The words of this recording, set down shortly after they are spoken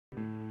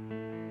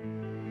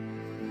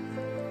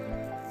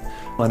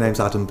My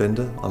name's Adam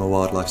Binder, I'm a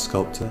wildlife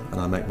sculptor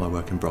and I make my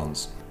work in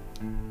bronze.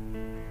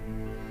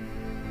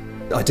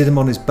 I did him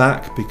on his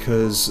back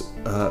because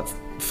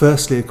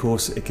firstly, of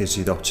course, it gives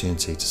you the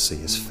opportunity to see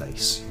his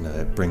face. You know,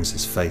 it brings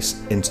his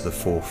face into the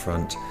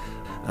forefront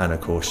and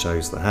of course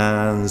shows the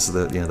hands,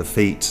 the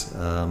feet,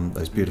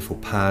 those beautiful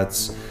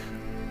pads.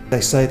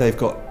 They say they've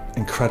got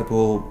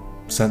incredible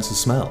sense of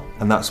smell,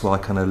 and that's why I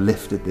kind of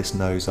lifted this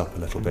nose up a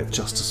little bit,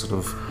 just to sort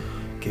of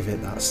give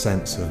it that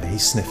sense of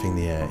he's sniffing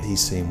the air,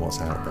 he's seeing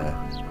what's out there.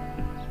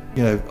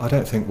 You know, I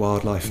don't think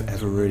wildlife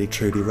ever really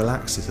truly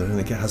relaxes. I don't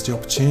think it has the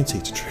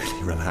opportunity to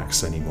truly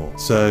relax anymore.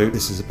 So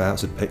this is about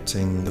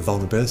depicting the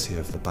vulnerability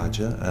of the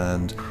badger,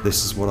 and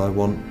this is what I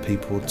want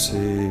people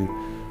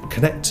to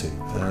connect to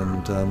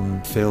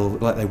and feel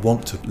like they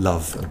want to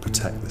love and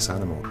protect this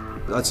animal.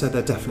 I'd say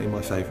they're definitely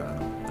my favourite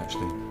animal,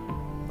 actually.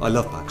 I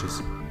love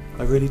badgers,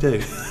 I really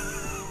do.